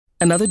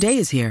Another day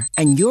is here,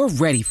 and you're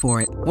ready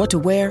for it. What to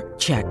wear?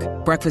 Check.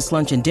 Breakfast,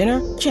 lunch, and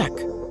dinner? Check.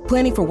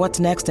 Planning for what's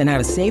next and how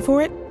to save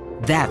for it?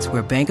 That's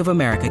where Bank of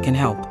America can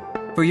help.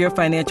 For your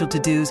financial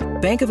to-dos,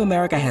 Bank of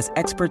America has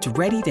experts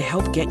ready to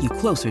help get you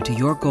closer to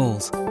your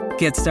goals.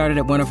 Get started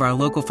at one of our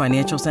local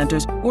financial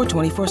centers or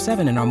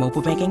 24/7 in our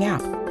mobile banking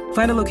app.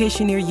 Find a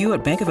location near you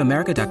at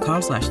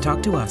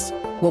bankofamerica.com/talktous.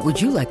 What would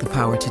you like the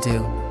power to do?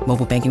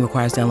 Mobile banking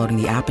requires downloading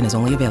the app and is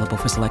only available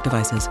for select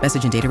devices.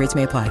 Message and data rates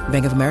may apply.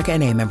 Bank of America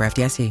N.A., member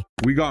FDIC.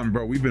 We've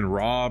been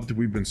robbed.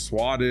 We've been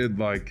swatted.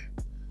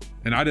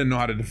 And I didn't know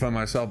how to defend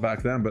myself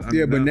back then. But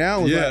now.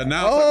 Wait,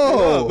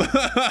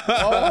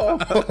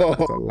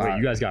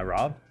 you guys got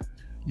robbed?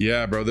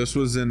 Yeah, bro. This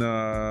was in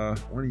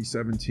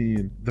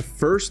 2017. The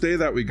first day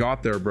that we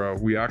got there, bro,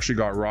 we actually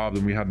got robbed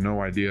and we had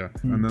no idea.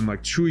 And then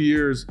 2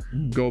 years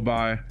go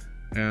by,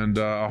 and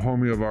a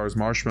homie of ours,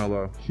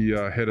 Marshmallow, he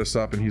hit us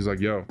up and he's like,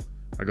 "Yo,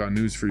 I got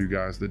news for you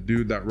guys. The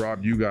dude that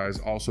robbed you guys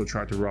also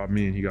tried to rob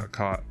me and he got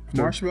caught."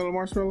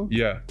 Marshmallow?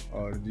 Yeah.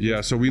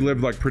 Yeah, so we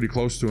lived pretty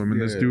close to him,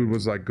 and this dude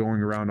was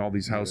going around all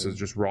these houses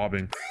just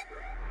robbing.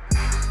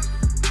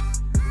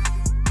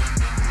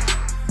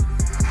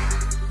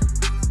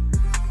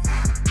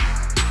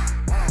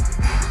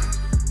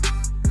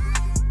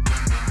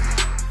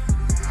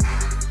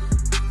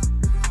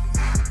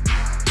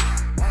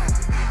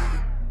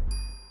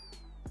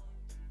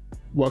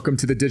 Welcome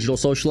to the Digital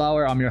Social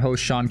Hour. I'm your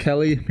host, Sean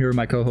Kelly. Here with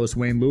my co-host,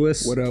 Wayne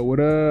Lewis. What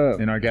up?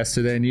 And our guest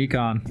today,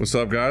 Nikan. What's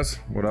up, guys?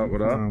 What up?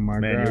 Oh my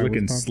Man, God, you're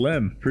looking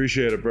slim.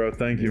 Appreciate it, bro.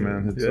 Thank you,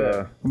 man. It's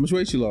How much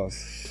weight you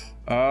lost?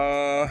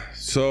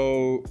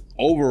 So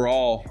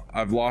overall,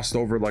 I've lost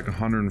over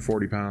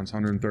 140 pounds,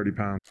 130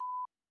 pounds.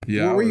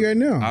 Yeah. Where are you at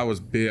now? I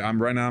was big.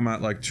 I'm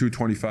at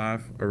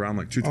 225, around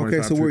 225.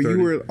 Okay, so where you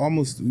were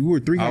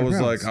 300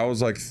 pounds. I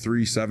was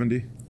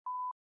 370.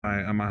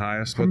 At my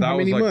highest, but How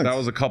many months? that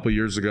was a couple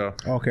years ago.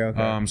 Okay.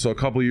 So a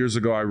couple years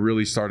ago, I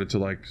really started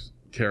to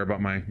care about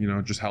my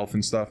just health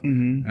and stuff,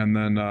 and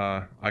then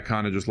I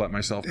kind of just let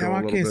myself go a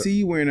little bit. I can't see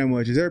you wearing that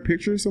much. Is there a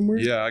picture somewhere?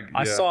 Yeah,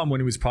 I saw him when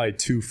he was probably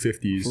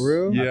 250s.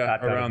 For real?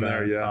 Yeah, around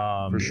there.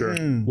 Yeah, for sure.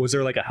 Was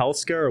there a health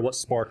scare or what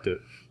sparked it?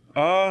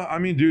 I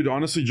mean, dude,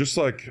 honestly, just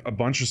a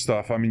bunch of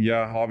stuff. I mean,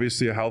 yeah,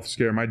 obviously a health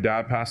scare. My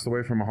dad passed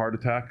away from a heart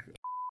attack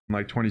in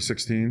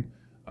 2016,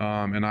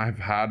 and I've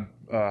had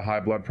high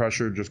blood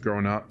pressure just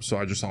growing up, so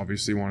I just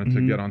obviously wanted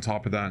to get on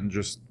top of that, and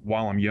just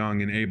while I'm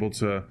young and able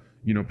to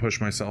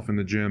push myself in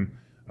the gym,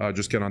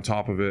 just get on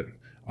top of it.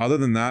 Other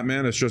than that,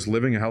 man, it's just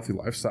living a healthy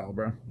lifestyle,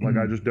 bro.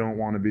 I just don't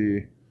want to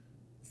be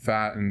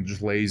fat and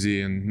just lazy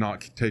and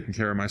not taking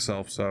care of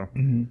myself, so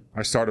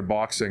I started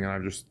boxing and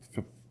I've just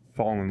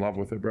fallen in love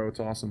with it, bro. It's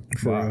awesome.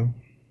 Wow.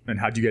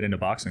 And how'd you get into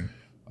boxing?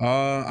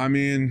 I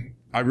mean,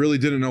 I really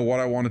didn't know what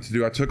I wanted to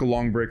do. I took a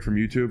long break from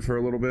YouTube for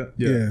a little bit.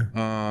 Yeah.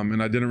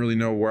 And I didn't really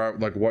know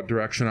what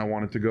direction I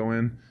wanted to go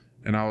in.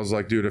 And I was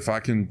like, dude, if I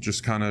can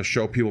just kind of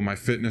show people my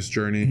fitness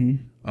journey,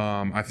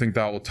 I think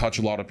that will touch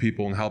a lot of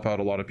people and help out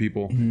a lot of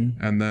people.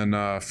 And then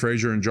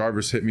Frazier and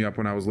Jarvis hit me up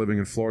when I was living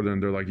in Florida,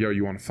 and they're like, "Yo,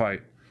 you want to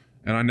fight?"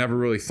 And I never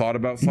really thought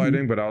about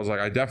fighting, but I was like,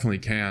 I definitely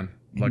can.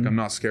 I'm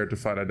not scared to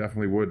fight. I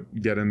definitely would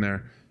get in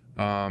there.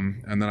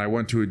 And then I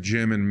went to a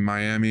gym in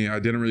Miami. I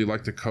didn't really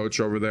like to coach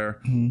over there.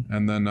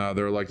 And then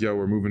they were like, "Yo,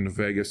 we're moving to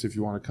Vegas if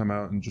you want to come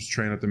out and just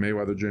train at the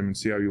Mayweather gym and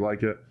see how you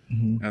like it."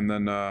 And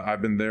then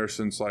I've been there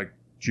since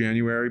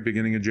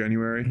beginning of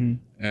January,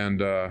 and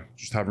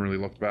just haven't really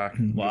looked back.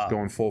 Wow. Just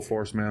going full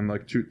force, man,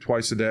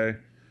 twice a day,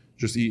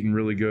 just eating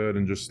really good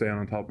and just staying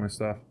on top of my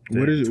stuff.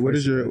 What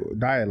is your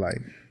diet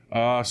like?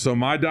 So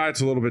my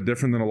diet's a little bit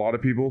different than a lot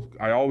of people.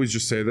 I always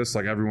just say this,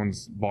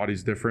 everyone's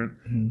body's different.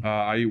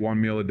 I eat one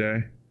meal a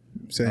day.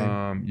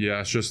 Same.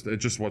 Yeah, it's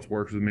just what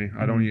works with me.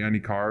 I don't eat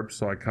any carbs,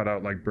 so I cut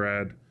out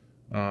bread,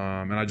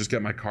 and I just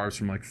get my carbs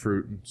from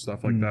fruit and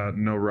stuff like that.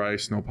 No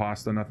rice, no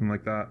pasta, nothing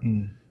like that.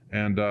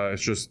 And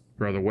it's just,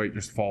 bro, the weight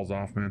just falls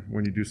off, man,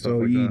 when you do stuff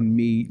like that. So eating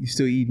meat, you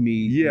still eat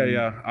meat?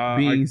 Yeah.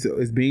 Beans,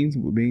 is beans?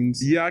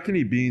 Yeah, I can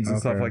eat beans and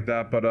stuff like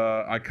that, but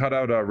I cut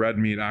out red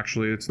meat,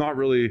 actually. It's not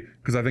really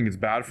because I think it's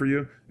bad for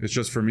you. It's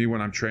just for me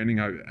when I'm training,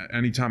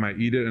 anytime I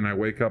eat it and I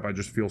wake up, I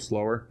just feel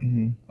slower.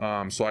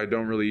 So I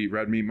don't really eat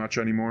red meat much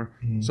anymore.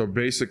 So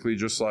basically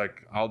just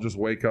I'll just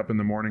wake up in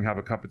the morning, have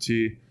a cup of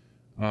tea,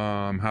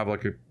 have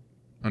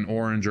an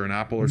orange or an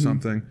apple or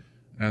something.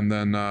 And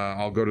then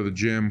I'll go to the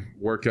gym,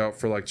 work out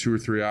for 2 or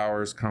 3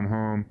 hours, come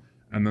home,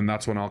 and then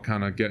that's when I'll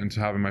kind of get into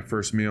having my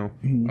first meal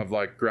of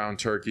ground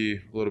turkey,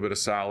 a little bit of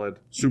salad,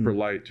 super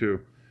light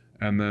too.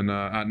 And then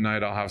at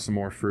night I'll have some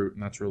more fruit,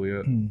 and that's really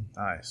it.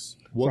 Nice.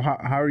 So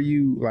how are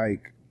you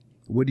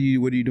what are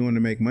you doing to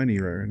make money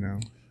right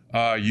now?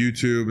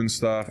 YouTube and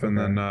stuff, and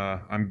then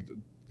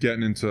I'm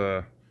getting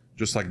into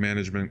just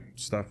management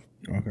stuff.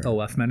 Okay.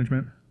 OF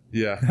management?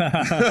 Yeah.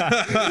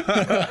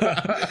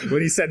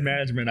 When he said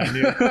management, I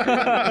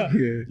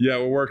knew. Yeah,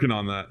 we're working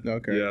on that.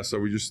 Okay. Yeah, so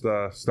we just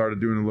started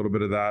doing a little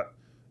bit of that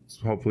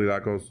hopefully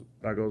that goes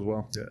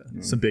well.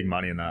 Yeah, some big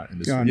money in that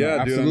industry. Yeah, no, Yeah, dude,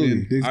 I absolutely.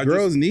 mean, These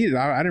girls need it.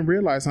 I didn't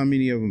realize how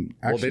many of them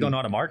actually. Well, they don't know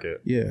how to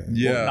market. Yeah.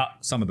 Well, not,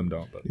 some of them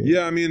don't, but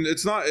Yeah, I mean,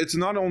 it's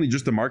not only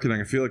just the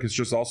marketing. I feel like it's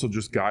just also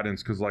just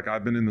guidance, because like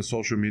I've been in the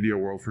social media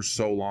world for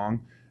so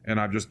long, and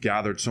I've just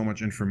gathered so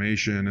much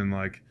information, and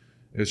like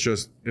it's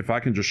just, if I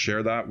can just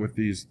share that with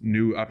these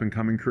new up and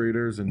coming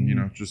creators, and you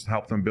know, just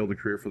help them build a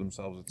career for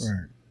themselves,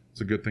 it's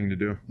a good thing to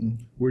do.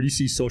 where do you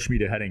see social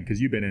media heading? Because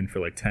you've been in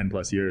for like 10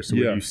 plus years, so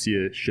where do you see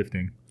it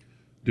shifting?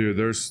 Dude,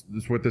 there's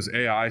with this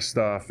AI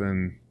stuff,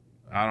 and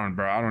I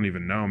don't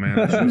even know, man.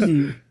 It's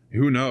just,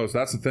 who knows?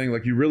 That's the thing.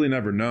 Like, you really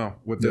never know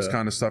with this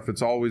kind of stuff.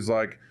 It's always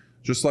like,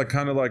 just like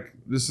kind of like,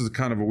 this is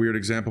kind of a weird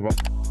example.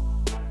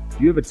 Do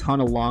you have a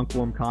ton of long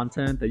form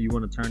content that you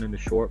want to turn into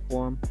short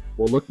form?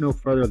 Well, look no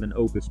further than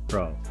Opus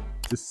Pro.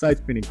 This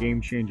site's been a game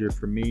changer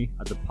for me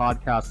as a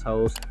podcast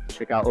host.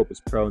 Check out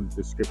Opus Pro in the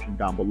description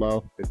down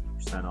below,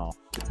 50% off.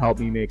 It's helped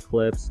me make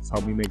clips, it's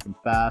helped me make them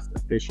fast,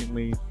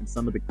 efficiently, and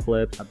some of the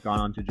clips have gone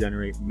on to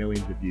generate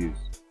millions of views.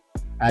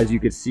 As you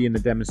can see in the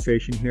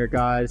demonstration here,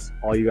 guys,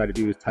 all you got to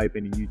do is type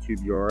in a YouTube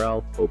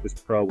URL. Opus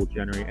Pro will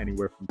generate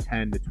anywhere from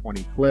 10 to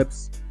 20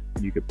 clips,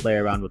 and you could play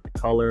around with the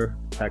color,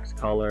 text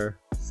color,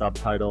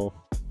 subtitle,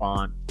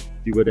 font,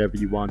 do whatever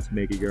you want to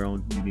make it your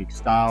own unique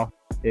style.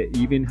 It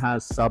even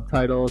has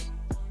subtitles,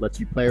 lets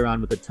you play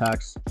around with the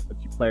text,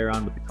 lets you play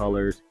around with the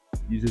colors,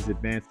 uses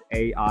advanced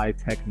AI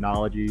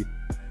technology to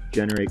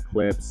generate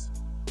clips.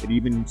 It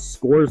even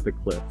scores the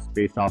clips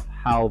based off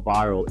how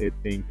viral it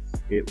thinks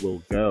it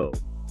will go.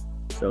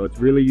 So it's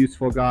really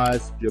useful,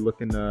 guys. If you're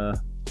looking to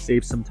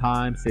save some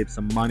time, save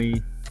some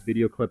money,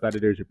 video clip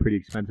editors are pretty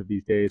expensive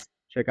these days.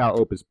 Check out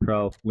Opus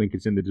Pro. Link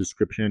is in the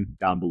description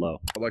down below.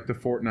 Like the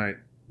Fortnite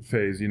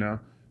phase, you know?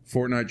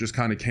 Fortnite just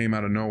kind of came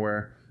out of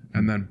nowhere,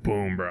 and then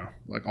boom, bro.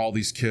 Like all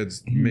these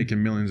kids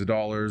making millions of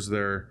dollars.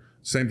 They're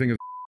same thing as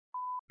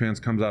fans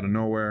comes out of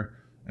nowhere,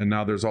 and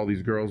now there's all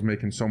these girls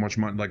making so much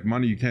money, like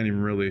money you can't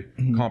even really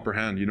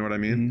comprehend. You know what I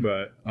mean?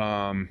 But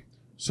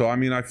so I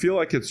mean, I feel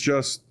like it's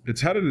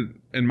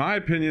headed, in my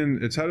opinion,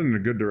 it's headed in a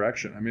good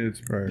direction. I mean,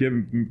 it's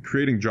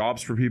creating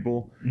jobs for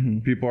people.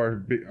 People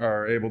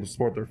are able to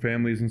support their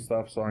families and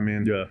stuff. So I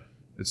mean,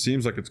 it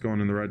seems like it's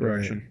going in the right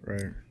direction.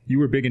 Right. you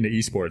were big into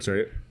esports,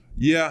 right?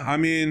 Yeah, I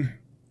mean,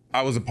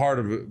 I was a part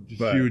of a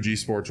huge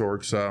esports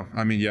org, so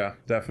I mean, yeah,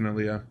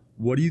 definitely, yeah.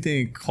 What do you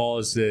think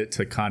caused it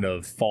to kind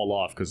of fall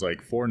off? Because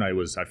like Fortnite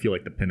was, I feel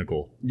like, the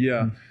pinnacle.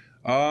 Yeah.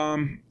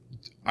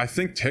 I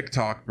think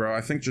TikTok, bro.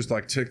 I think just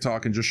like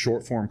TikTok and just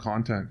short form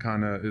content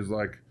kind of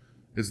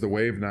is the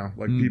wave now.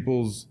 Like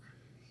people's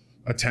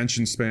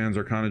attention spans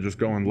are kind of just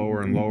going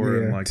lower and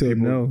lower, and like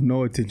people,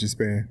 no attention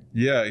span.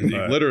 Yeah,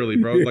 literally,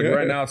 bro. Like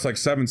right now it's like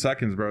 7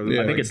 seconds, bro.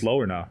 I think it's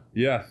lower now.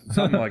 Yeah,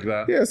 something like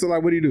that. Yeah, so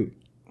like, what do you do?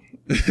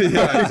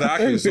 Yeah,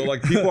 exactly. So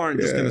like people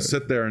aren't just gonna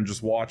sit there and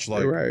just watch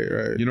like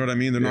right. You know what I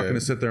mean? They're not gonna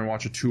sit there and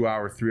watch a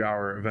 2-hour,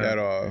 3-hour event At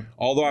all.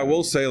 Although I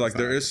will say like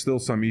there is still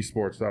some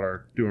esports that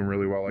are doing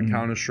really well. Like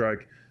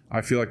Counter-Strike,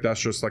 I feel like that's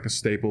just like a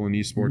staple in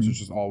esports. It's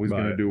just always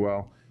gonna do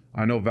well.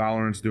 I know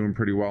Valorant's doing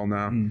pretty well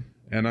now.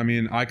 And I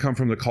mean, I come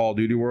from the Call of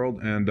Duty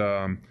world, and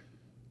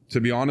to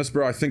be honest,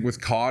 bro, I think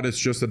with COD, it's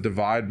just a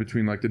divide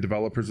between like the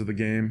developers of the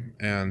game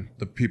and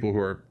the people who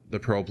are the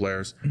pro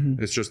players.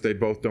 It's just they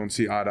both don't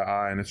see eye to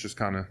eye, and it's just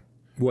kind of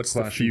what's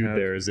the feud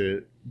there? Is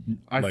it?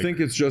 I think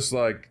it's just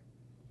like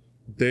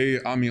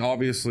I mean,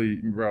 obviously,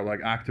 bro, like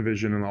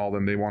Activision and all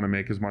them, they want to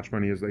make as much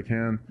money as they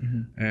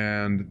can,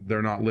 and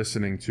they're not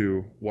listening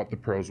to what the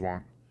pros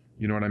want.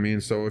 You know what I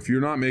mean? So if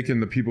you're not making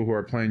the people who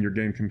are playing your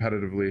game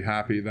competitively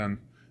happy, then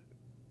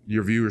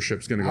your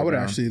viewership's going to go down. I would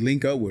actually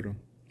link up with them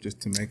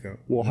just to make up.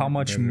 Well, how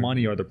much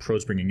money are the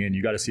pros bringing in?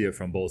 You got to see it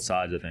from both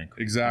sides, I think.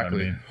 Exactly.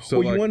 You know what I mean? So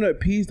Well, like, you want to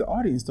appease the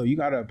audience, though. You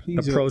got to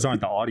appease The pros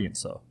aren't the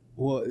audience, though.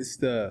 Well, it's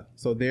they're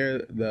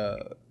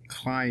the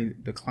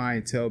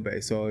clientele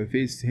base. So if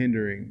it's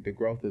hindering the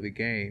growth of the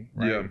game,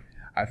 right? Yeah.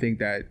 I think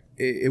that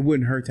it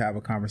wouldn't hurt to have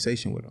a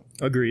conversation with them.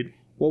 Agreed.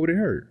 What would it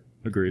hurt?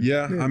 Agreed.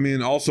 yeah, I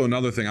mean, also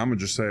another thing, I'm going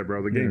to just say it,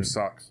 bro. The game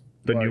sucks.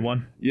 The Like, new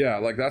one? Yeah,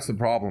 like that's the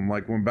problem.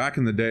 Like when back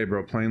in the day,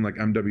 bro, playing like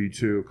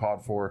MW2,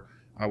 COD 4,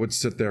 I would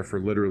sit there for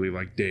literally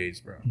like days,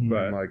 bro.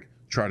 And like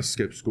try to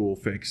skip school,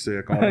 fake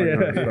sick, all that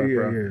kind of stuff,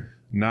 bro. Yeah.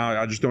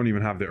 Now I just don't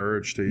even have the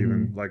urge to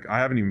even like I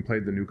haven't even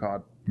played the new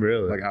COD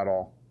Really? like at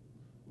all.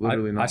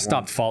 Literally not I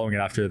stopped following it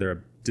after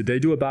did they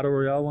do a Battle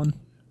Royale one?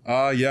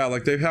 Yeah,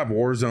 like they have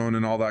Warzone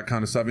and all that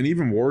kind of stuff. And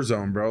even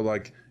Warzone, bro,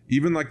 like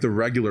even like the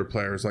regular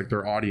players, like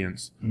their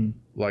audience,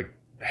 like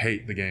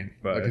hate the game.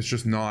 Right. Like it's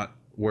just not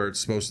where it's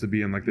supposed to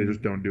be, and like they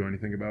just don't do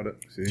anything about it.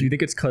 Do you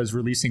think it's because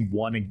releasing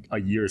one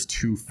a year is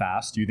too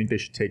fast? Do you think they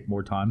should take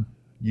more time?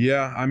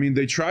 Yeah, I mean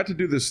they tried to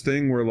do this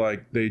thing where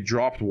like they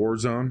dropped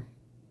Warzone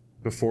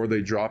before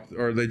they dropped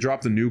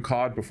the new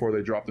COD before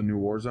they dropped the new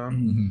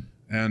Warzone.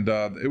 And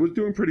it was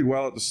doing pretty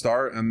well at the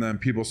start, and then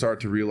people started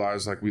to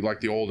realize like we like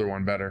the older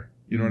one better.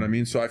 You know what I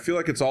mean? So I feel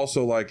like it's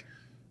also like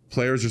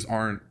players just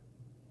aren't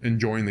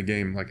enjoying the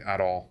game like at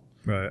all.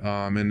 Right.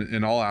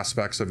 In all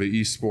aspects of it,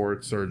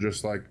 esports or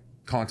just like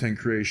content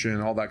creation,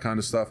 all that kind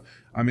of stuff.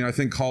 I mean, I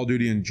think Call of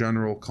Duty in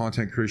general,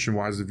 content creation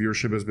wise, the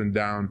viewership has been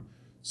down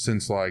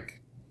since like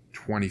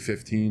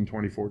 2015,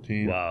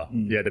 2014. Wow.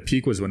 Yeah, the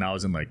peak was when I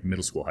was in like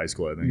middle school, high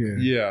school, I think.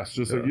 Yeah, it's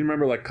just like, you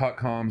remember like cut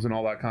comms and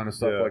all that kind of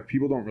stuff. Yeah. Like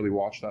people don't really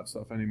watch that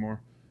stuff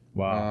anymore.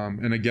 Wow.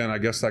 And again, I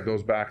guess that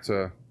goes back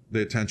to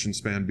the attention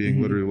span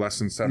being literally less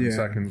than 7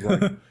 seconds.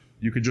 Like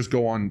you could just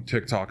go on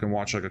TikTok and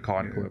watch like a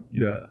COD clip.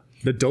 You know?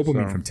 The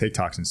dopamine from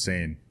TikTok's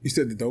insane. You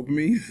said the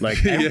dopamine?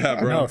 Like, Yeah,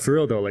 bro. No, for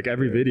real though. Like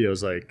every video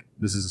is like,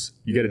 this is,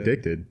 you get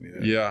addicted.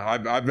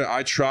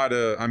 I try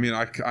to, I mean,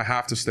 I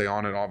have to stay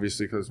on it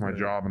obviously because it's my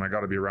job and I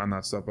got to be around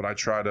that stuff, but I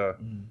try to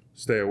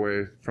stay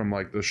away from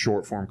like the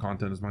short form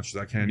content as much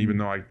as I can, even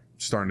though I'm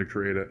starting to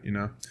create it, you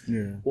know?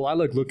 Yeah. Well, I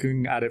like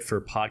looking at it for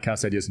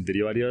podcast ideas and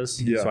video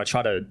ideas. Yeah. So I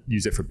try to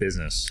use it for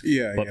business.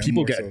 Yeah. But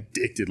people get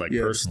addicted like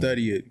personally.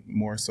 Study it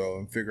more so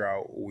and figure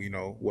out, you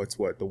know, what's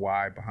what, the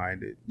why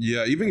behind it.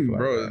 Yeah, even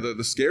bro, like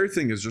the scary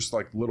thing is just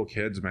like little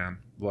kids, man.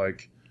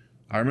 Like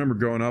I remember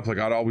growing up, like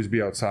I'd always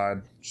be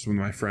outside just with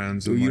my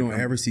friends. Dude, and, you like,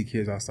 don't ever see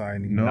kids outside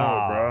anymore. No,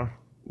 Nah. bro.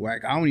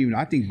 Like,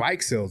 I think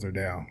bike sales are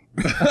down.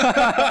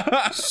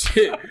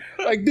 Shit.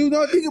 Like, dude,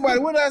 don't think about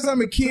it. When last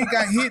time a kid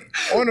got hit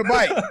on a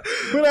bike?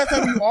 When last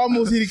time you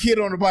almost hit a kid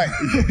on a bike?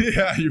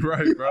 Yeah, you're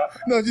right, bro.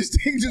 No, just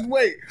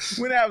wait.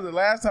 When was the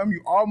last time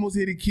you almost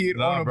hit a kid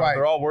on a bro, bike?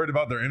 they're all worried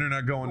about their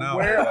internet going out.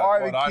 Where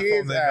are What the iPhone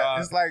kids they at? got.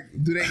 It's like,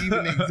 do they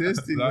even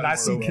exist When anymore? I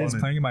see kids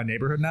playing in my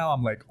neighborhood now,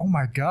 I'm like, oh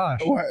my gosh.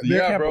 What?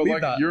 Yeah, can't bro, believe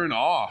like that. you're in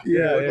awe.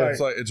 Yeah, Like, yeah. it's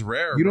like it's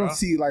rare. You bro. don't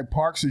see, like,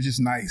 parks are just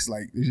nice.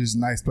 Like, they're just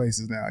nice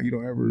places now. You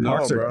don't ever. No,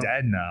 Parks bro. are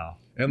dead now.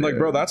 And like, Yeah.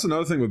 bro, that's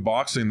another thing with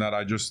boxing that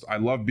I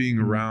love being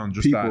around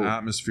just that People.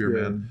 atmosphere,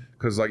 Yeah. man.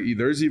 Because like,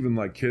 there's even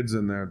like kids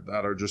in there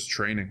that are just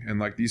training, and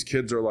like these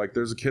kids are like,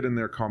 there's a kid in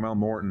there, Carmel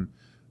Morton.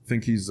 I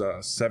think he's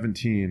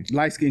 17.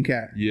 Light skinned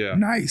cat. Yeah,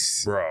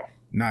 Nice. bro.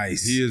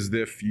 Nice. He is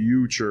the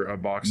future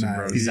of boxing,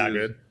 bro. Nice. He's He that is-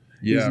 good?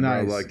 Yeah, He's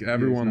bro. nice. Like He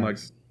everyone, is like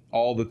nice.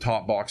 all the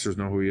top boxers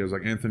know who he is.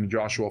 Like Anthony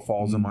Joshua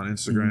follows him on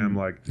Instagram.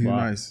 Like, He's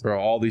nice. bro,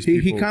 all these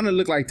He people. kind of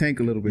looked like Tank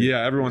a little bit.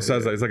 yeah, everyone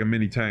says that he's like a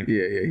mini tank.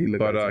 Yeah, he looked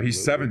But like Tank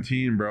he's a little bit.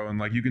 17, bro, and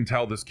like you can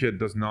tell this kid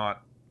does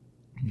not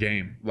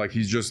game. Like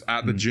he's just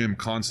at the gym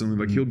constantly.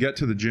 Like he'll get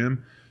to the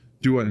gym,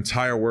 do an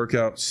entire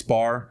workout,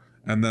 spar,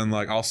 and then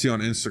like I'll see on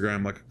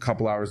Instagram like a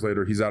couple hours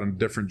later he's at a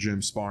different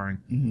gym sparring.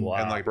 Wow.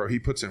 And like, bro, he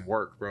puts in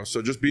work, bro.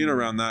 So just being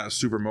around that is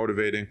super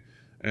motivating.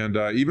 And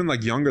even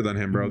like younger than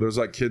him, bro, there's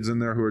like kids in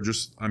there who are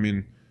just, I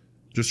mean,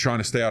 just trying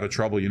to stay out of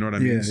trouble. You know what I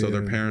mean? Yeah, So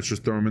their yeah. parents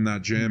just throw them in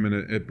that gym, and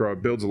it bro,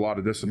 it builds a lot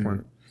of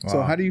discipline.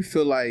 So how do you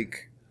feel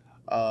like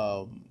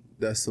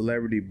the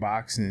celebrity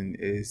boxing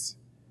is?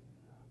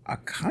 I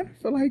kind of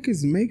feel like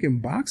it's making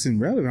boxing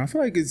relevant. I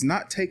feel like it's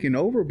not taking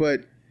over,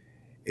 but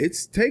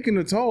it's taking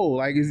a toll.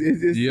 Like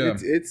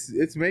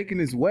it's making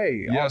its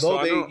way. Yeah, so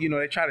Although I know-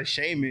 they try to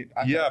shame it.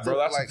 I Yeah, still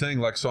bro, that's feel like, the thing.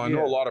 Like, so I know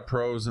Yeah. a lot of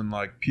pros and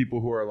like people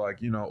who are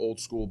like, you know, old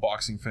school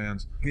boxing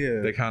fans. Yeah.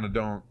 They kind of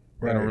don't.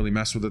 They Right. don't really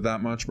mess with it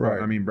that much. But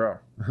Right. I mean, bro,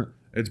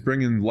 it's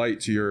bringing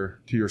light to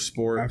your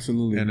sport.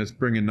 Absolutely. And it's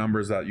bringing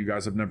numbers that you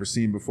guys have never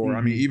seen before.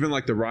 I mean, even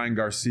like the Ryan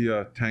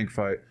Garcia Tank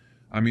fight.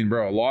 I mean,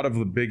 bro, a lot of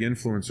the big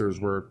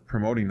influencers were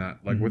promoting that,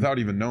 like without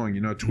even knowing,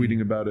 you know,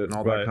 tweeting about it and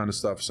all that Right. kind of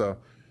stuff. So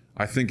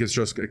I think it's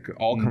just, it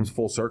all comes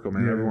full circle,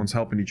 man. Yeah. Everyone's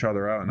helping each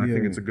other out. And I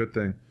think Yeah. it's a good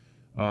thing.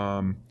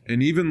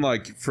 And even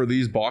like for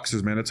these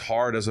boxers, man, it's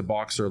hard as a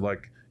boxer.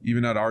 Like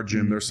even at our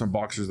gym, there's some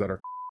boxers that are,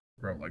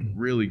 bro, like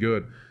really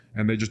good.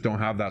 And they just don't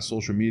have that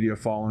social media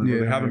following, or Yeah,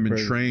 they haven't been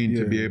right. trained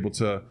to be Yeah. able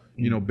to,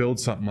 you know, build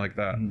something like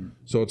that.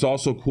 So it's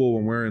also cool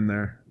when we're in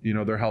there, you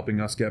know, they're helping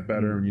us get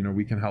better, and, you know,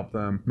 we can help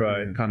them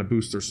Right. kind of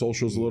boost their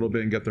socials a little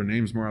bit and get their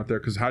names more out there.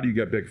 Because how do you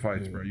get big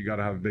fights, bro? You got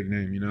to have a big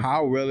name, you know?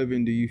 How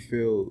relevant do you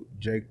feel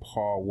Jake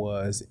Paul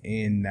was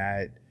in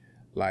that,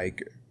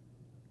 like,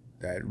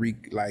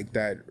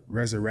 that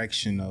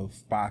resurrection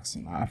of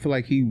boxing? I feel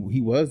like he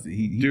was.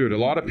 Dude, a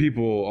lot of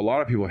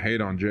people hate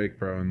on Jake,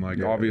 bro, and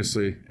like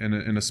obviously in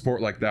a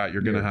sport like that,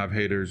 you're gonna have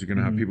haters, you're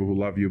gonna have people who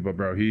love you, but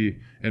bro, he,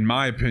 in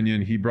my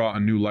opinion, he brought a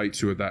new light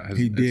to it that has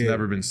it's did.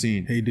 never been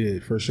seen. He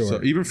did, for sure.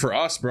 So even for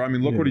us, bro, I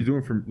mean, look what he's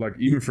doing for, like,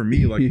 even for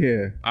me, like,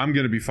 Yeah. I'm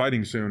gonna be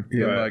fighting soon.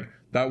 Yeah. And, like,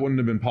 that wouldn't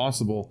have been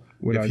possible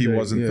Without if he Jake,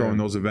 wasn't yeah. throwing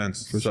those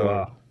events.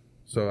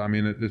 So I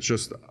mean, it's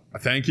just a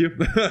thank you.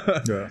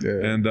 Yeah.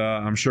 And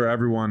I'm sure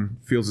everyone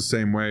feels the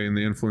same way in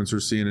the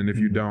influencer scene. And if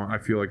you don't, I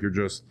feel like you're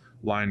just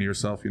lying to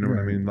yourself. You know what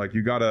I Right. mean? Like,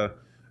 you gotta,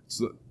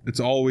 it's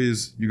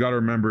always, you gotta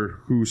remember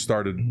who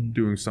started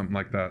doing something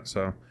like that.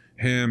 So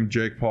him,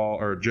 Jake Paul,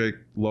 or Jake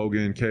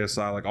Logan,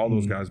 KSI, like all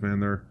those guys, man,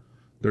 they're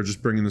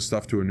just bringing the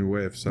stuff to a new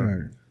wave. So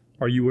Right.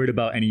 Are you worried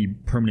about any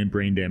permanent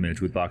brain damage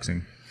with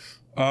boxing?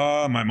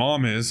 my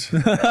mom is.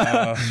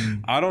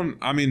 I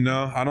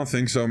don't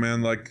think so,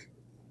 man. Like,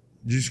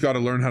 you just got to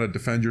learn how to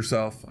defend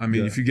yourself. I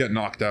mean, if you get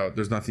knocked out,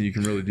 there's nothing you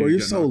can really do. Bro, to you're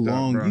get so knocked out,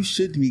 long. bro. You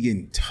shouldn't be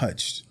getting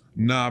touched.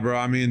 Nah, bro.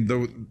 I mean,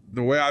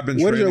 the way I've been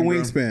What is your training,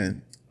 bro,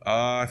 wingspan?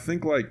 I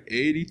think like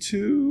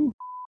 82.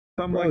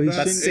 something Bro, like he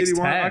that. That's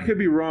 81. 6'10". I could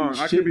be wrong.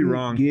 I could be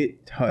wrong.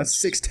 Get touched.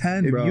 That's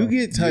 6'10", If bro. you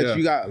get touched, Yeah.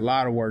 you got a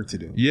lot of work to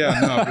do.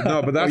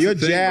 Yeah, but that's Your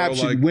the thing, jab bro,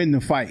 should like, win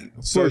the fight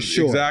so for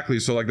sure. exactly.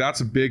 So like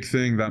that's a big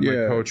thing that my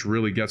Yeah. coach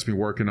really gets me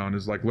working on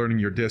is like learning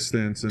your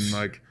distance and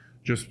like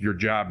just your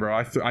jab,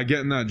 bro. I get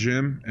in that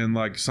gym and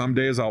like some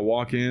days I'll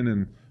walk in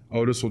and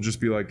Otis will just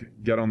be like,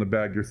 get on the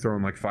bag, you're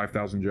throwing like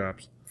 5,000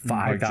 jabs.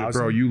 5,000? Like,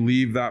 bro, you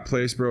leave that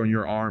place, bro, and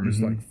your arm is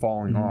like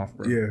falling off,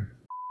 bro. Yeah.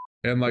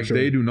 And like sure.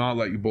 they do not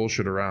let you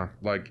bullshit around.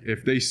 Like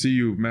if they see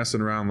you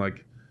messing around,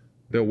 like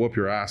they'll whoop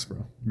your ass, bro.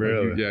 Like,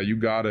 Really? you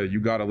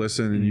gotta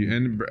listen,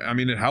 and I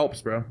mean it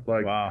helps, bro.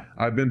 Like Wow.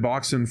 I've been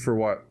boxing for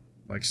what,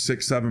 like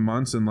 6-7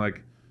 months, and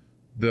like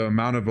the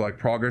amount of like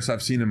progress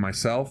I've seen in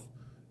myself,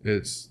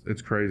 it's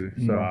crazy.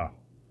 So Wow.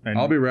 And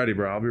I'll be ready,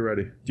 bro. I'll be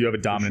ready. do you have a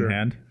dominant sure.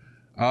 hand?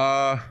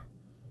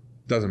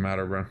 Doesn't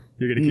matter, bro.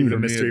 You're going to keep it a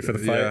me, mystery for the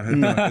fight? Yeah,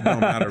 it don't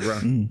matter,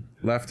 bro.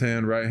 Left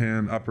hand, right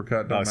hand,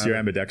 uppercut, don't So you're matter.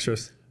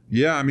 ambidextrous?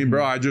 Yeah, I mean,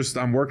 bro,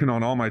 I'm working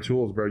on all my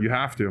tools, bro. You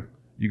have to.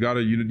 You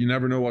gotta. You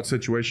never know what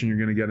situation you're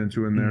gonna get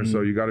into in there,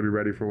 so you gotta be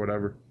ready for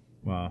whatever.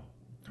 Wow.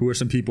 Who are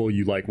some people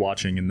you like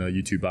watching in the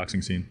YouTube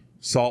boxing scene?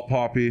 Salt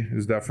Poppy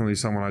is definitely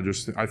someone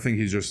I think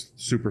he's just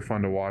super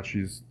fun to watch.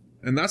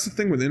 And that's the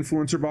thing with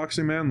influencer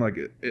boxing, man. Like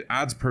it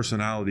adds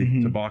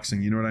personality to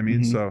boxing. You know what I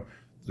mean? So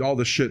all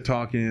the shit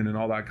talking and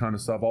all that kind of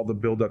stuff, all the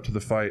build up to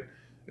the fight.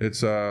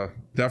 It's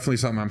definitely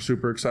something I'm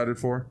super excited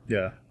for.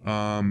 Yeah.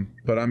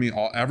 But I mean,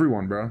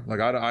 everyone, bro. Like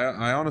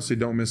I honestly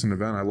don't miss an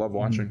event. I love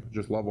watching.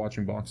 Just love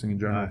watching boxing in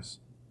general. Nice.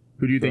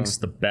 Who do you think's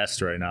the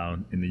best right now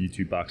in the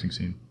YouTube boxing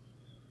scene?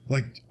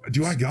 Like,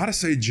 do I gotta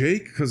say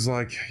Jake? Because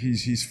like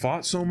he's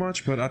fought so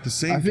much, but at the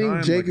same I time,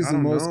 think Jake like, is I the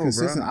don't most know,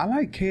 consistent. bro. I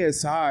like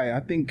KSI. I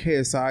think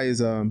KSI is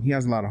he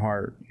has a lot of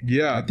heart.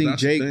 Yeah, I think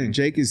that's the thing.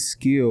 Jake is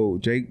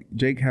skilled.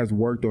 Jake has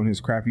worked on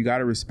his craft. You got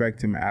to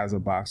respect him as a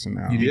boxer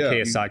now. You think Yeah.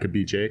 KSI could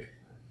beat Jake?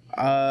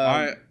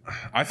 I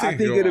think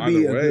think it'll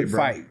be a good bro.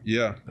 fight.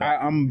 Yeah,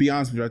 I'm gonna be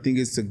honest with you. I think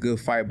it's a good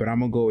fight, but I'm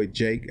gonna go with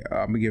Jake.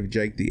 I'm gonna give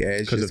Jake the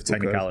edge Because of just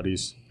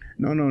technicalities.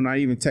 No, not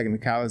even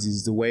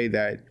technicalities. The way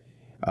that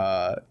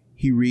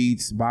he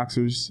reads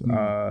boxers,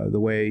 the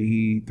way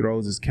he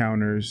throws his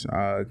counters.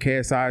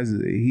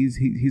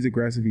 KSI he's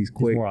aggressive. He's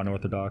quick. He's more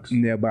unorthodox.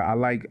 Yeah, but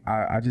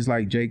I just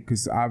like Jake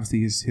because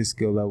obviously his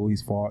skill level.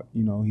 He's fought.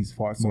 He's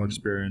fought More some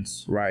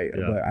experience. right.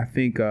 Yeah. But I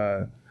think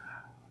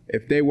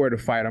if they were to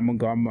fight, I'm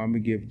gonna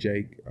give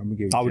Jake.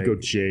 I would go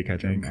Jake, I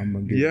think. I'm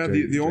gonna give yeah.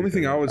 Jake, The only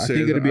thing I would say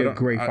think is it'll be I a don't-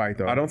 great I- fight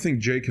though. I don't think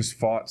Jake has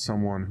fought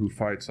someone who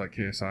fights like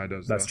KSI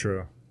does. That's though.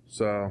 true.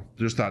 So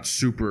just that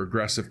super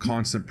aggressive,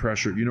 constant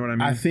pressure. You know what I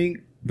mean? I think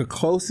the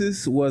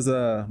closest was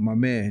my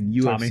man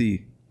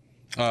UFC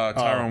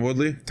Tyron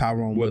Woodley.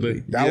 Tyrone Woodley.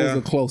 Woodley. That Yeah.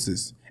 was the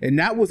closest, and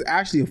that was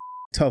actually a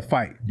tough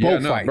fight. Yeah,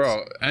 Both no, fights,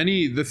 bro.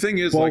 The thing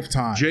is, Both like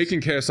times. Jake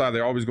and KSI,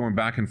 they're always going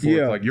back and forth.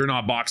 Yeah. Like you're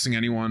not boxing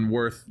anyone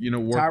worthwhile.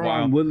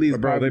 Tyron Woodley is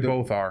But, bro, probably they the-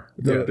 both are.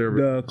 The, They're-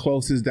 the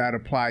closest that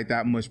applied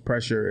that much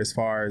pressure as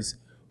far as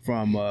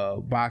from a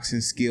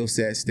boxing skill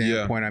set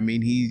standpoint. I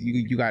mean,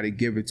 you got to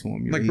give it to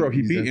him. like, bro, he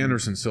he's beat definitely-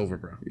 Anderson Silva,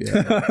 bro.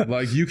 Yeah.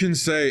 Like you can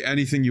say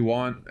anything you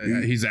want.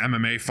 He's an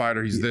MMA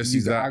fighter. He's this.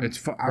 He's that. It's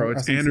bro.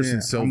 It's that's what I'm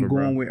Anderson saying. Silva,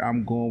 bro.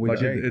 I'm going with Like,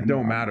 Jake. it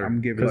don't matter.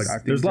 I'm giving. Because I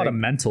think there's a lot of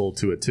Jake- mental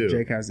to it, too.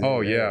 Jake has. the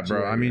Oh yeah, edge.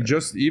 bro. I mean,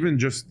 yeah.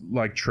 just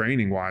like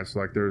training wise,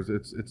 like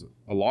it's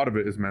a lot of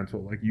it is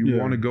mental. Like you Yeah.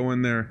 want to go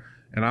in there,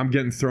 and I'm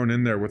getting thrown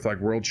in there with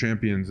like world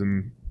champions,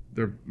 and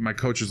my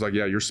coach is like,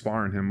 yeah, you're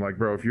sparring him. Like,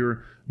 bro, if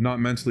you're not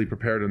mentally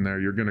prepared in there,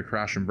 you're gonna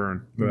crash and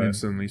burn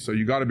instantly. So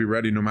you got to be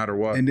ready no matter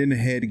what. And then the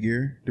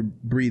headgear, the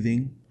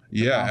breathing. The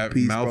Yeah,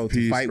 mouthpiece, bro.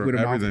 To fight bro, with a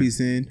everything. mouthpiece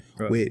in,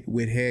 Right.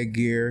 with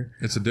headgear.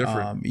 It's a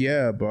different.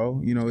 Yeah,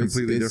 bro. It's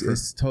completely different.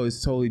 It's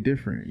totally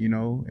different.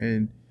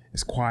 And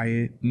it's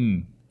quiet.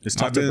 It's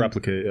tough I've to been-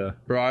 replicate, yeah.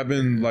 Bro, I've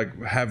been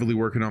like heavily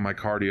working on my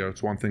cardio.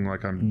 It's one thing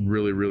like I'm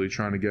really, really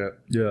trying to get,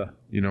 Yeah.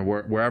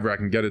 wherever I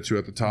can get it to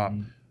at the top.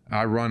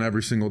 I run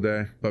every single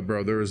day, but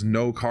bro, there is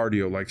no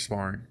cardio like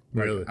sparring,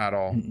 like, Really? at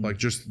all. Like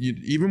just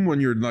even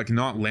when you're like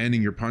not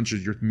landing your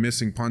punches, you're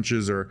missing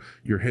punches, or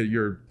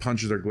your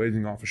punches are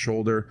glazing off a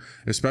shoulder.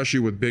 Especially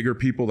with bigger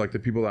people, like the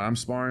people that I'm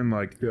sparring,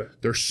 like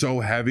they're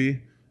so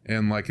heavy,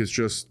 and like it's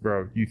just,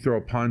 bro, you throw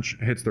a punch,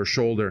 it hits their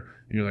shoulder,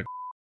 and you're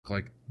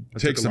like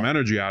take some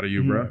energy out of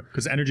you, bro.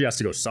 Because energy has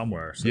to go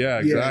somewhere. So. Yeah,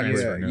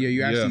 exactly.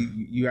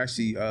 You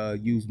actually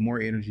use more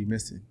energy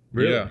missing.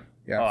 Really? Yeah.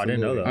 Yeah, Oh, I didn't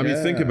know absolutely. that. I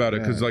mean, think about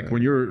it, because like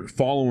when you're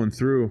following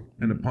through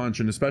in a punch,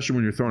 and especially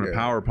when you're throwing a Yeah.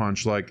 power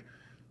punch, like,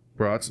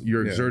 bro,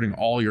 you're exerting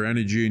all your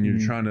energy, and you're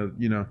trying to,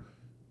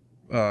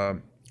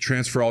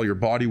 transfer all your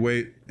body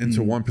weight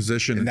into one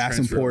position, And that's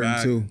transfer it important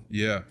back. too.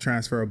 Yeah,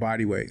 Transfer of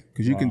body weight,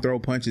 because you can throw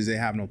punches that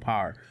have no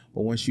power,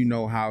 but once you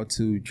know how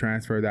to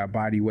transfer that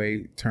body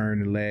weight,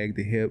 turn the leg,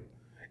 the hip,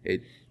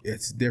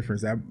 it's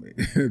different.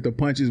 The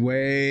punch is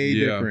way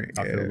different.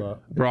 I feel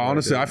that. bro.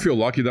 Honestly, I feel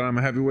lucky that I'm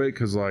a heavyweight,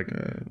 because like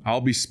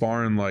I'll be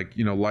sparring like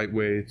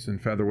lightweights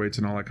and featherweights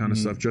and all that kind of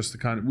stuff, just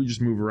to we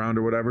just move around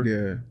or whatever.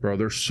 Yeah. Bro,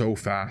 they're so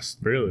fast.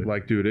 Really?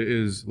 Like, dude, it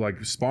is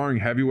like sparring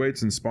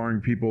heavyweights and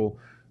sparring people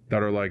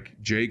that are like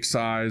Jake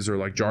size or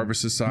like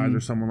Jarvis's size or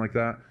someone like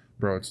that.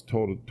 bro, it's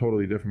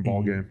totally different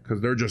ball game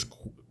because they're just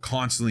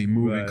constantly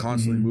moving,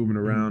 moving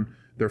around.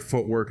 Their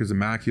footwork is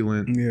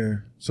immaculate. Yeah.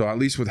 So at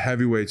least with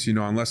heavyweights, you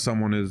know, unless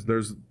someone is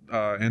there's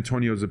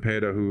Antonio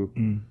Zepeda who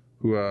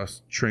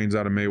trains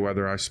out of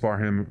Mayweather. I spar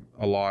him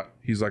a lot.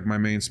 He's like my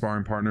main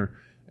sparring partner,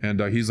 and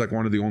he's like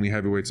one of the only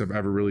heavyweights I've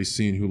ever really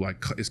seen who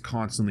like is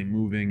constantly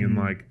moving and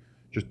like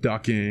just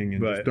ducking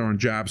and just throwing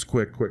jabs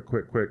quick.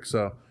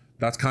 So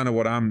that's kind of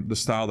the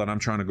style that I'm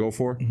trying to go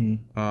for,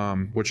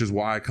 which is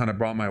why I kind of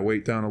brought my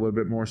weight down a little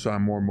bit more, so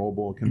I'm more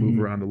mobile, can move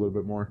around a little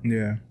bit more.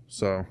 Yeah.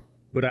 So.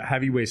 But at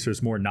heavyweights,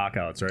 there's more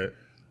knockouts, right?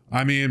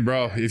 I mean,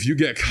 bro, if you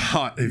get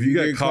caught,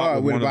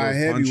 with one of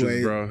those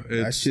punches, bro,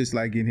 that's just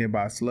like getting hit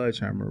by a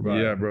sledgehammer, bro.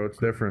 Yeah, bro, it's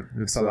different.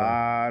 It's a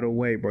lot of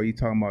weight, bro. You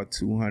talking about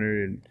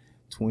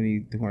 220,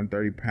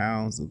 230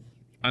 pounds of.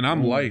 And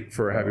I'm light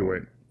for a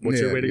heavyweight. What's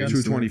your weight again?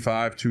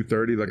 225,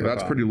 230. Like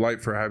that's pretty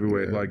light for a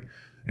heavyweight. Yeah. Like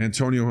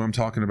Antonio, who I'm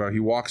talking about, he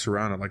walks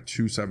around at like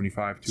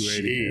 275,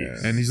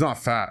 280, and he's not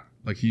fat.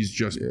 Like he's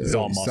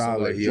all muscle.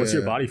 Solid, What's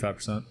your body fat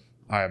percent?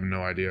 I have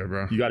no idea,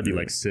 bro. You got to be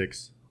like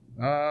 6.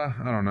 I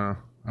don't know.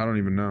 I don't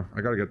even know.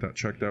 I got to get that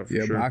checked out for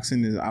sure. Yeah,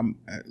 boxing is, I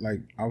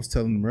was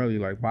telling them earlier,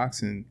 like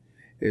boxing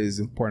is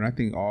important. I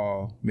think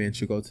all men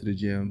should go to the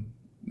gym.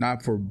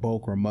 Not for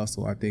bulk or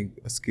muscle. I think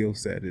a skill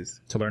set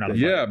is to learn how to fight.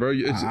 Yeah, bro.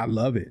 I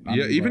love it.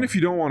 Even if you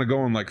don't want to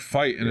go and like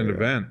fight in an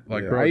event,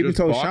 like bro, I even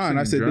told Sean,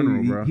 I said,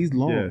 dude, he's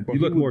long. Yeah. Bro, you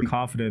look more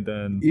confident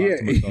than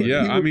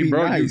I mean,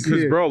 bro,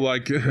 because bro,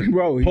 like,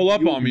 pull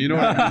up on me. You know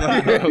what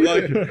I mean?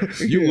 Like,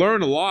 you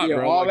learn a lot,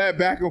 bro. All like, that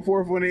back and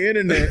forth on the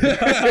internet.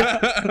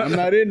 I'm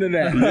not into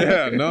that.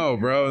 Yeah, no,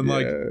 bro, and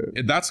like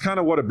that's kind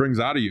of what it brings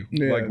out of you.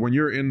 Yeah. Like when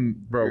you're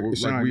in, bro,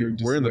 Sean,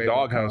 we're in the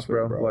doghouse,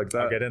 bro. Like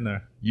that. I'll get in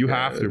there. You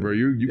have to, bro.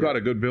 You got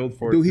a good build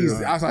for it. Dude,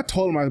 too. I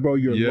told him, bro,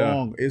 you're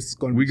long. It's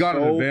gonna be we got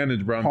an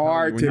advantage, bro.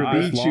 Hard to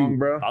beat you,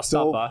 bro. I'll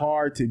stop by.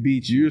 Hard to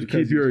beat you. You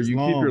keep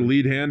your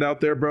lead hand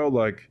out there, bro.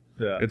 Like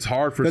it's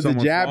hard for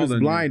someone. Because the jab is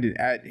blinded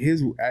at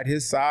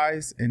his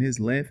size and his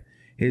length.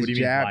 His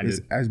jab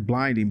is as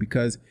blinding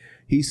because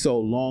he's so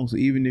long. So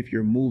even if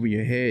you're moving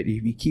your head,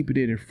 if you keep it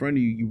in front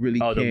of you, you really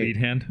can't. The lead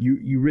hand.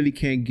 You really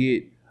can't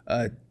get.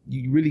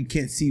 You really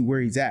can't see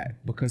where he's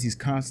at because you're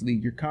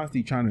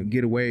constantly trying to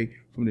get away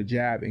from the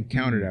jab and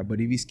counter that. But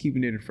if he's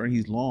keeping it in front,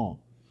 he's long.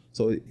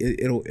 So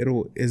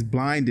it's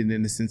blinding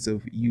in the sense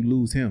of you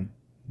lose him.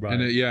 Right.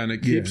 And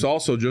it keeps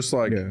also just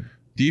like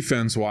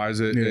defense wise,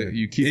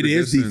 you keep it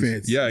is distance.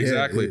 defense. Yeah,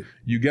 exactly.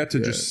 You get to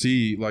just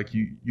see like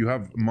you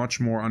have much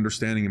more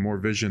understanding and more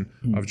vision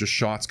of just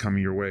shots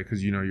coming your way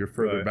because you're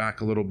further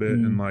back a little bit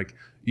and like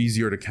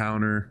easier to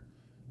counter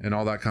and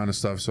all that kind of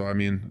stuff. So I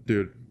mean,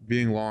 dude,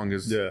 being long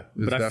is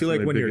but I feel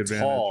like when you're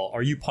advantage. tall,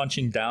 are you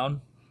punching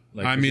down?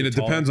 Like, I mean, it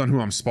depends on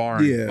who I'm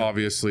sparring,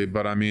 obviously.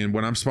 But I mean,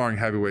 when I'm sparring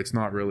heavyweights,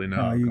 not really.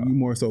 No, you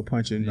more so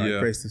punching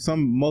face.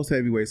 Most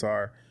heavyweights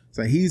are.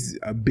 So he's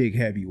a big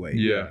heavyweight.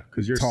 Yeah,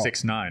 because you're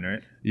 6'9",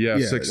 right? Yeah,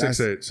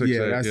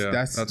 6'8".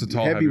 That's a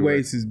tall heavyweight.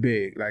 Heavyweights is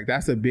big. Like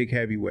that's a big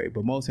heavyweight.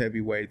 But most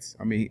heavyweights,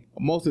 I mean,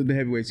 most of the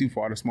heavyweights you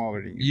fought are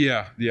smaller than you.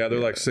 Yeah, they're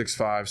like 6'5",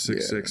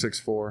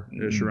 6'6",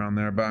 6'4" ish around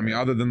there. But I mean,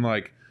 other than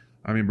like,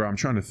 I mean, bro, I'm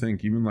trying to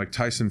think. Even like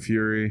Tyson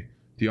Fury,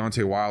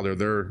 Deontay Wilder,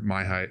 they're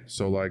my height.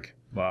 So like.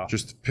 Wow.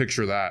 Just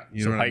picture that.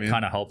 You know what I mean? Height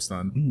kind of helps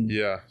then.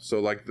 Yeah. So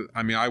like,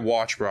 I mean, I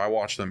watch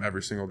them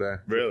every single day.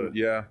 Really?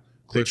 Yeah.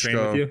 They train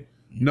with you?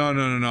 No.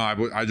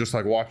 I just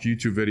like watch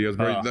YouTube videos.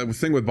 But the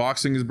thing with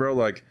boxing is, bro,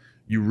 like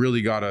you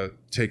really gotta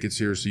take it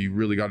seriously. You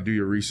really gotta do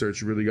your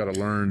research. You really gotta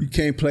learn. You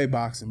can't play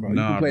boxing, bro. You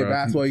can play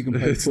basketball. You can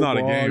play it's football.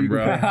 Not a game, you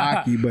bro. can play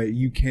hockey, but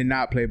you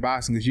cannot play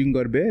boxing because you can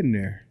go to bed in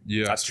there.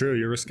 Yeah, that's true.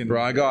 You're risking.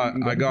 Bro, I got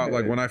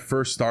like when I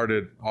first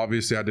started.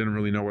 Obviously, I didn't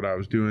really know what I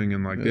was doing,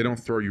 and like they don't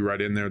throw you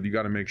right in there. You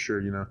got to make sure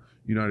you know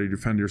how to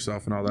defend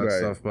yourself and all that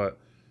stuff. But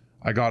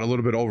I got a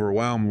little bit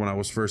overwhelmed when I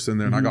was first in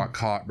there, and I got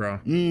caught, bro.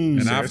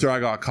 And after I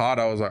got caught,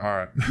 I was like, all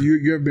right.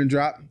 You ever been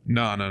dropped?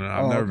 No. I've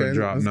never been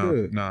dropped. That's No,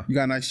 good. no. You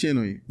got a nice chin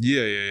on you.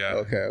 Yeah.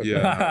 Okay.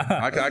 Yeah, no.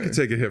 I could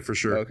take a hit for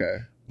sure. Okay.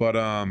 But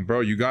bro,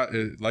 you got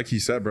it, like he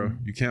said, bro.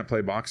 You can't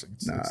play boxing.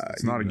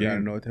 It's not a game. You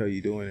gotta know what the hell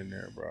you doing in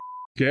there, bro.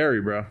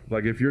 Scary, bro.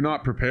 Like if you're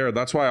not prepared,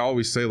 that's why I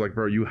always say, like,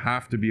 bro, you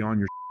have to be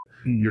on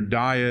your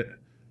diet,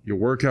 your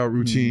workout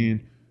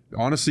routine.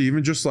 Honestly,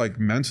 even just like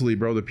mentally,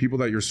 bro, the people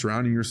that you're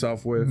surrounding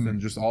yourself with and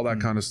just all that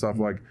kind of stuff,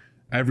 like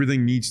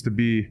everything needs to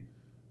be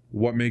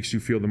what makes you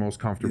feel the most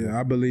comfortable. Yeah,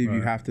 I believe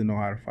you have to know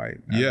how to fight.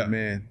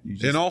 Man.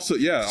 And also,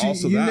 you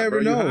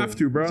never know. You have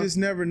to, bro. You just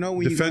never know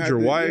when defend your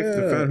wife,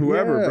 defend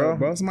whoever,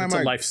 bro. It's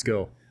a life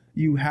skill.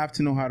 You have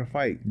to know how to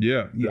fight.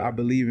 Yeah. I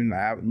believe in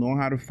knowing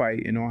how to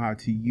fight and knowing how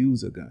to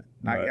use a gun.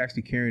 Not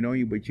actually carrying on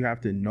you, but you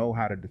have to know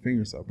how to defend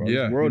yourself, bro.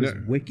 Yeah, this world is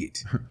wicked.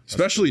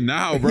 Especially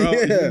now, bro.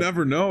 You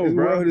never know, this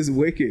bro. This world is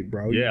wicked,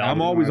 bro. Yeah,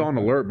 I'm always on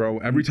alert, bro.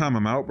 Every time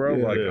I'm out,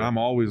 bro, I'm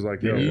always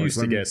like, yo. You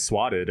used to get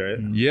swatted, right?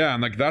 Yeah,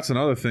 and like that's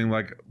another thing.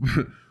 Like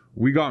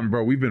we've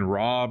been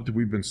robbed,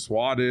 we've been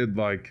swatted.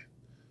 Like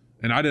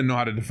And I didn't know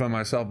how to defend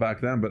myself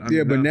back then, but I mean,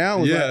 Yeah, but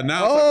now it's like,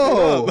 now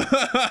oh, it's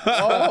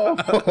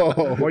like,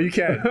 oh. Well, you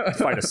can't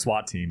fight a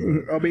SWAT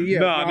team. I mean, yeah.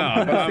 No,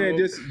 I'm but saying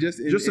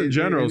just in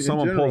general,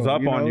 someone pulls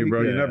up on you,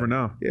 bro. You never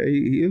know. Yeah,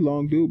 he a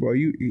long dude, bro.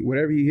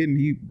 Whatever he hitting,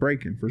 he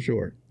breaking for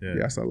sure. Yeah.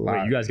 That's a lot.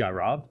 Wait, you guys got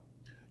robbed?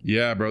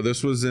 Yeah, bro.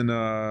 This was in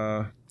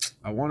I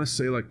want to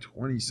say like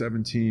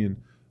 2017.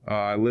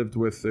 I lived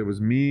with, it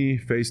was me,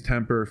 FaZe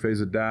Temper,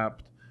 FaZe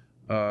Adapt,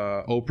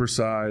 Oprah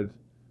Side,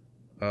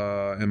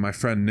 and my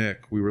friend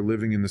Nick. We were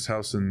living in this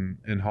house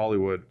in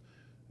Hollywood,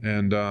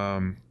 and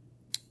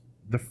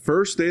the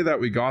first day that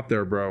we got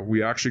there, bro,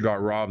 we actually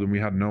got robbed and we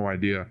had no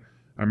idea.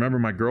 I remember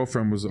my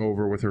girlfriend was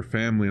over with her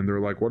family and they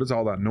were like, what is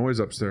all that noise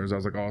upstairs? I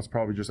was like, oh, it's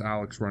probably just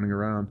Alex running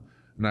around.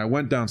 And I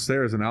went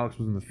downstairs and Alex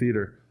was in the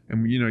theater,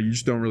 and you know, you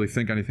just don't really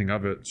think anything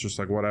of it. It's just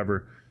like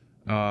whatever.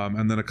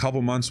 And then a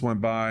couple months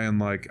went by and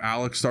like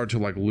Alex started to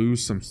like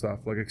lose some stuff,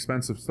 like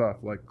expensive stuff,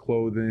 like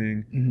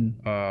clothing,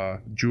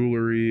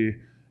 jewelry,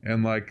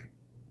 and like,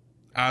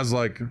 as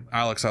like,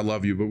 Alex, I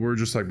love you, but we're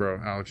just like, bro,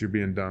 Alex, you're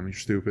being dumb, you're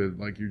stupid,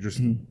 like you're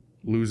just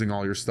losing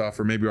all your stuff.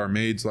 Or maybe our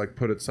maids like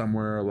put it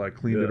somewhere or like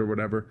cleaned it or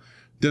whatever.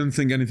 Didn't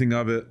think anything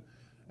of it.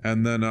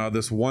 And then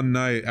this one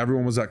night,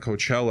 everyone was at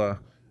Coachella,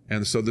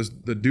 and so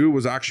the dude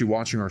was actually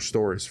watching our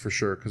stories for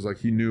sure, because like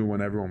he knew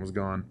when everyone was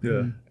gone.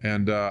 Yeah.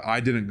 And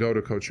I didn't go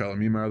to Coachella.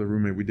 Me and my other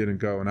roommate, we didn't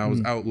go, and I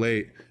was out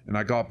late, and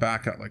I got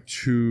back at like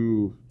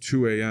 2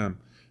 a.m.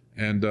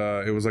 and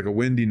it was like a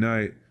windy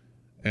night,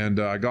 and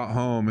I got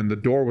home and the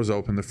door was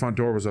open, the front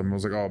door was open. I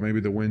was like, oh, maybe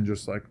the wind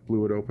just like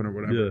blew it open or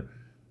whatever.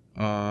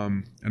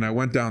 And I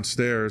went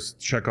downstairs to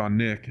check on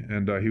Nick,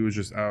 and he was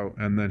just out.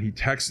 And then he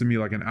texted me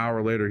like an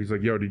hour later. He's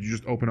like, yo, did you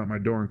just open up my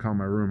door and come in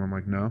my room? I'm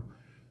like, no.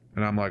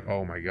 And I'm like,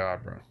 oh my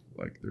God, bro.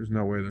 Like, there's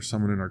no way there's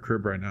someone in our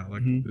crib right now.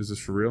 Like, is this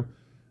for real?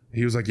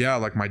 He was like, yeah,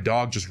 like my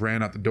dog just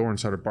ran out the door and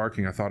started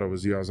barking. I thought it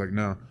was you. I was like,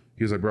 no.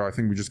 He was like, bro, I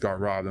think we just got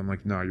robbed. I'm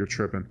like, no, you're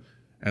tripping.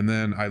 And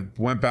then I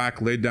went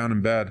back, laid down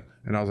in bed,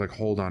 and I was like,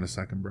 hold on a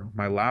second, bro.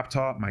 My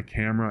laptop, my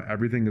camera,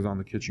 everything is on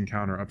the kitchen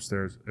counter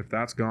upstairs. If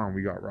that's gone,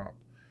 we got robbed.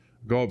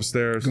 Go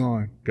upstairs,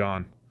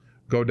 gone.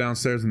 Go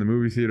downstairs in the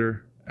movie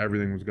theater,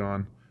 everything was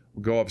gone.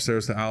 Go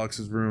upstairs to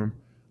Alex's room,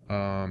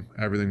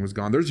 everything was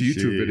gone. There's a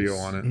YouTube video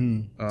on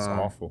it. It's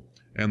awful.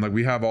 And like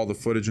we have all the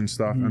footage and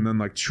stuff. And then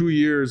like 2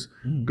 years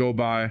go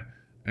by,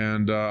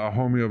 and a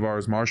homie of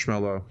ours,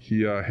 Marshmallow,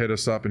 he hit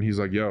us up and he's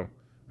like, yo,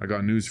 I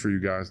got news for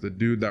you guys. The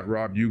dude that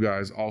robbed you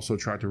guys also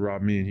tried to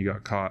rob me, and he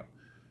got caught.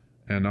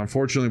 And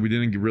unfortunately, we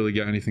didn't really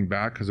get anything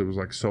back because it was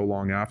like so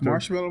long after.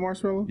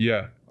 Marshmallow?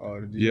 Yeah.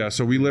 Yeah,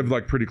 so we lived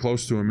like pretty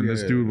close to him, and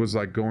this dude was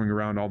like going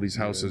around all these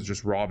houses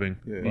just robbing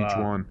each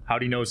one. How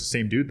do you know it's the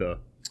same dude though?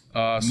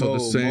 So the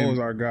same. Mo's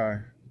our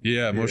guy.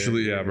 Yeah,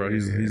 mostly, bro.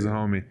 He's a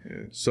homie.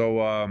 Yeah.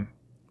 So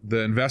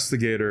the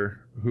investigator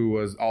who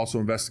was also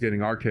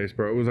investigating our case,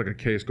 bro, it was like a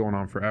case going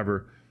on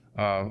forever.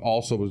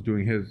 Also was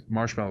doing his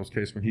Marshmallow's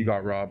case when he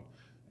got robbed,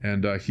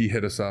 and he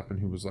hit us up and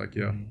he was like,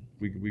 "Yeah,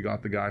 we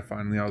got the guy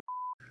finally." I was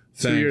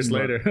 2 years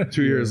later.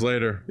 2 years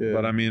later,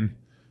 but I mean,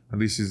 at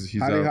least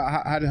he's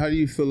out. How do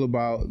you feel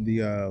about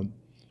the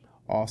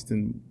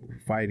Austin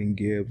fighting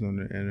Gibbs in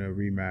a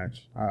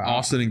rematch?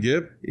 Austin and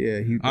Gibb?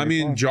 Yeah, I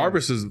mean,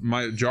 Jarvis is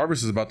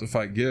about to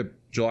fight Gibb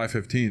July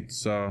 15th.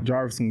 So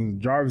Jarvis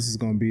is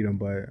gonna beat him,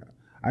 but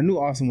I knew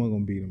Austin wasn't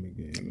gonna beat him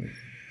again.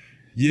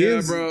 Yeah,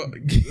 Gibbs, bro.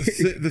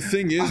 The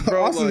thing is,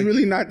 bro, Austin's like,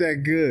 really not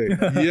that good.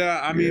 Yeah,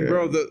 I mean,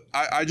 bro,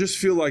 I just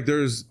feel like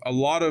there's a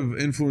lot of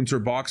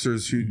influencer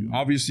boxers who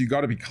obviously you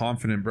got to be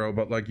confident, bro,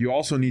 but like you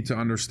also need to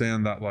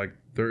understand that like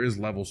there is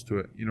levels to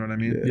it. You know what I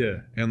mean? Yeah.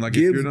 And like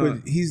Gibbs, if you're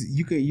not, but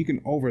you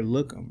can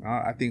overlook him.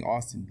 I think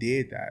Austin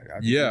did that.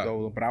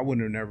 But I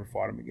wouldn't have never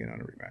fought him again on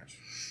a rematch.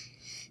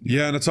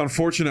 Yeah, and it's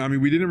unfortunate. I mean,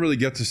 we didn't really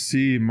get to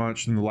see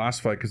much in the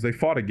last fight because they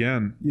fought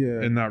again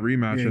in that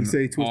rematch, and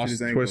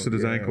Austin twisted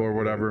his ankle or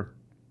whatever.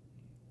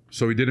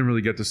 So we didn't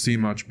really get to see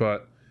much,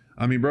 but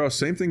I mean, bro,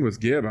 same thing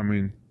with Gibb. I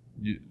mean,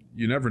 you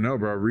never know,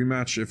 bro.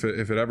 Rematch, if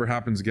it ever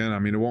happens again, I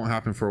mean, it won't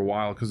happen for a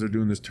while because they're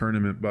doing this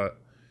tournament. But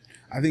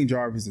I think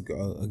Jarvis is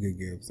a good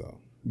Gibbs though.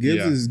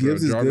 Gibbs is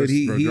good.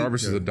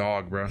 Jarvis is a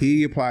dog, bro.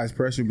 He applies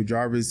pressure, but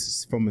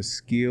Jarvis, from a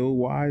skill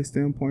wise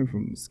standpoint,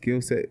 from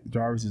skill set,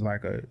 Jarvis is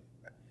like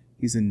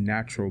he's a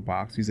natural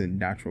boxer.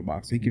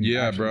 He can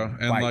bro.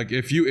 And fight. like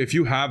if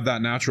you have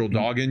that natural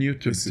dog in you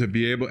to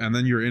be able, and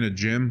then you're in a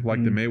gym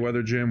like the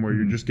Mayweather gym where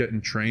you're just getting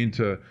trained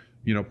to,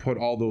 put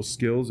all those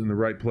skills in the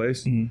right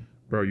place,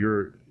 bro,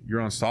 you're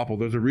unstoppable.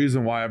 There's a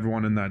reason why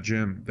everyone in that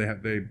gym,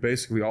 they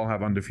basically all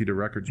have undefeated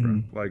records,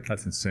 bro. Like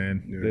that's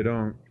insane. Yeah.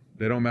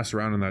 They don't mess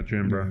around in that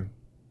gym, bro.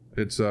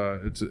 It's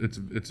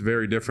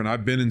very different.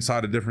 I've been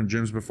inside of different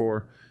gyms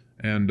before.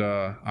 And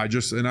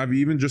I've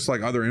even just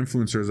like other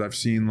influencers, I've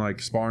seen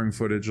like sparring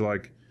footage,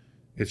 like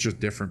it's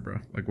just different, bro.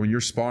 Like when you're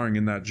sparring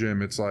in that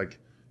gym, it's like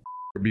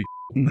for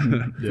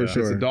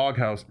sure. It's a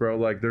doghouse, bro.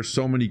 Like there's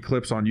so many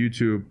clips on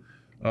YouTube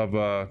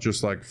of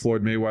just like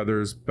Floyd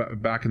Mayweather's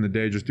back in the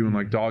day just doing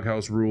like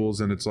doghouse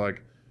rules, and it's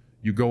like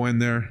you go in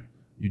there,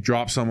 you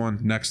drop someone,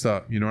 next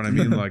up, you know what I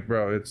mean? Like,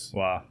 bro, it's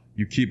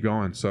you keep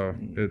going. So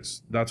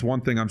that's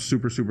one thing I'm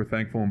super, super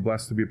thankful and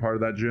blessed to be a part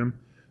of that gym.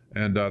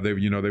 And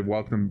they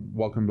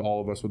welcomed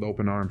all of us with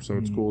open arms. So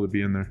it's cool to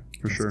be in there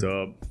for sure.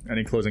 Dope.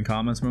 Any closing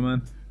comments, my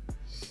man?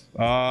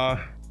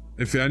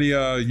 If any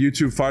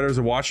YouTube fighters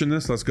are watching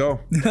this, let's go.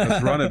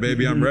 Let's run it,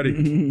 baby. I'm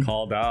ready.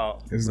 Called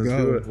out. Let's do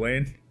go. it.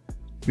 Wayne?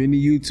 If any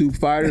YouTube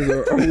fighters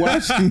are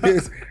watching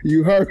this,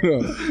 you heard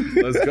them.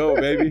 Let's go,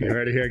 baby. You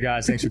heard it here,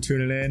 guys. Thanks for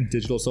tuning in.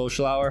 Digital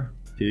Social Hour.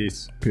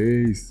 Peace.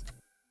 Peace.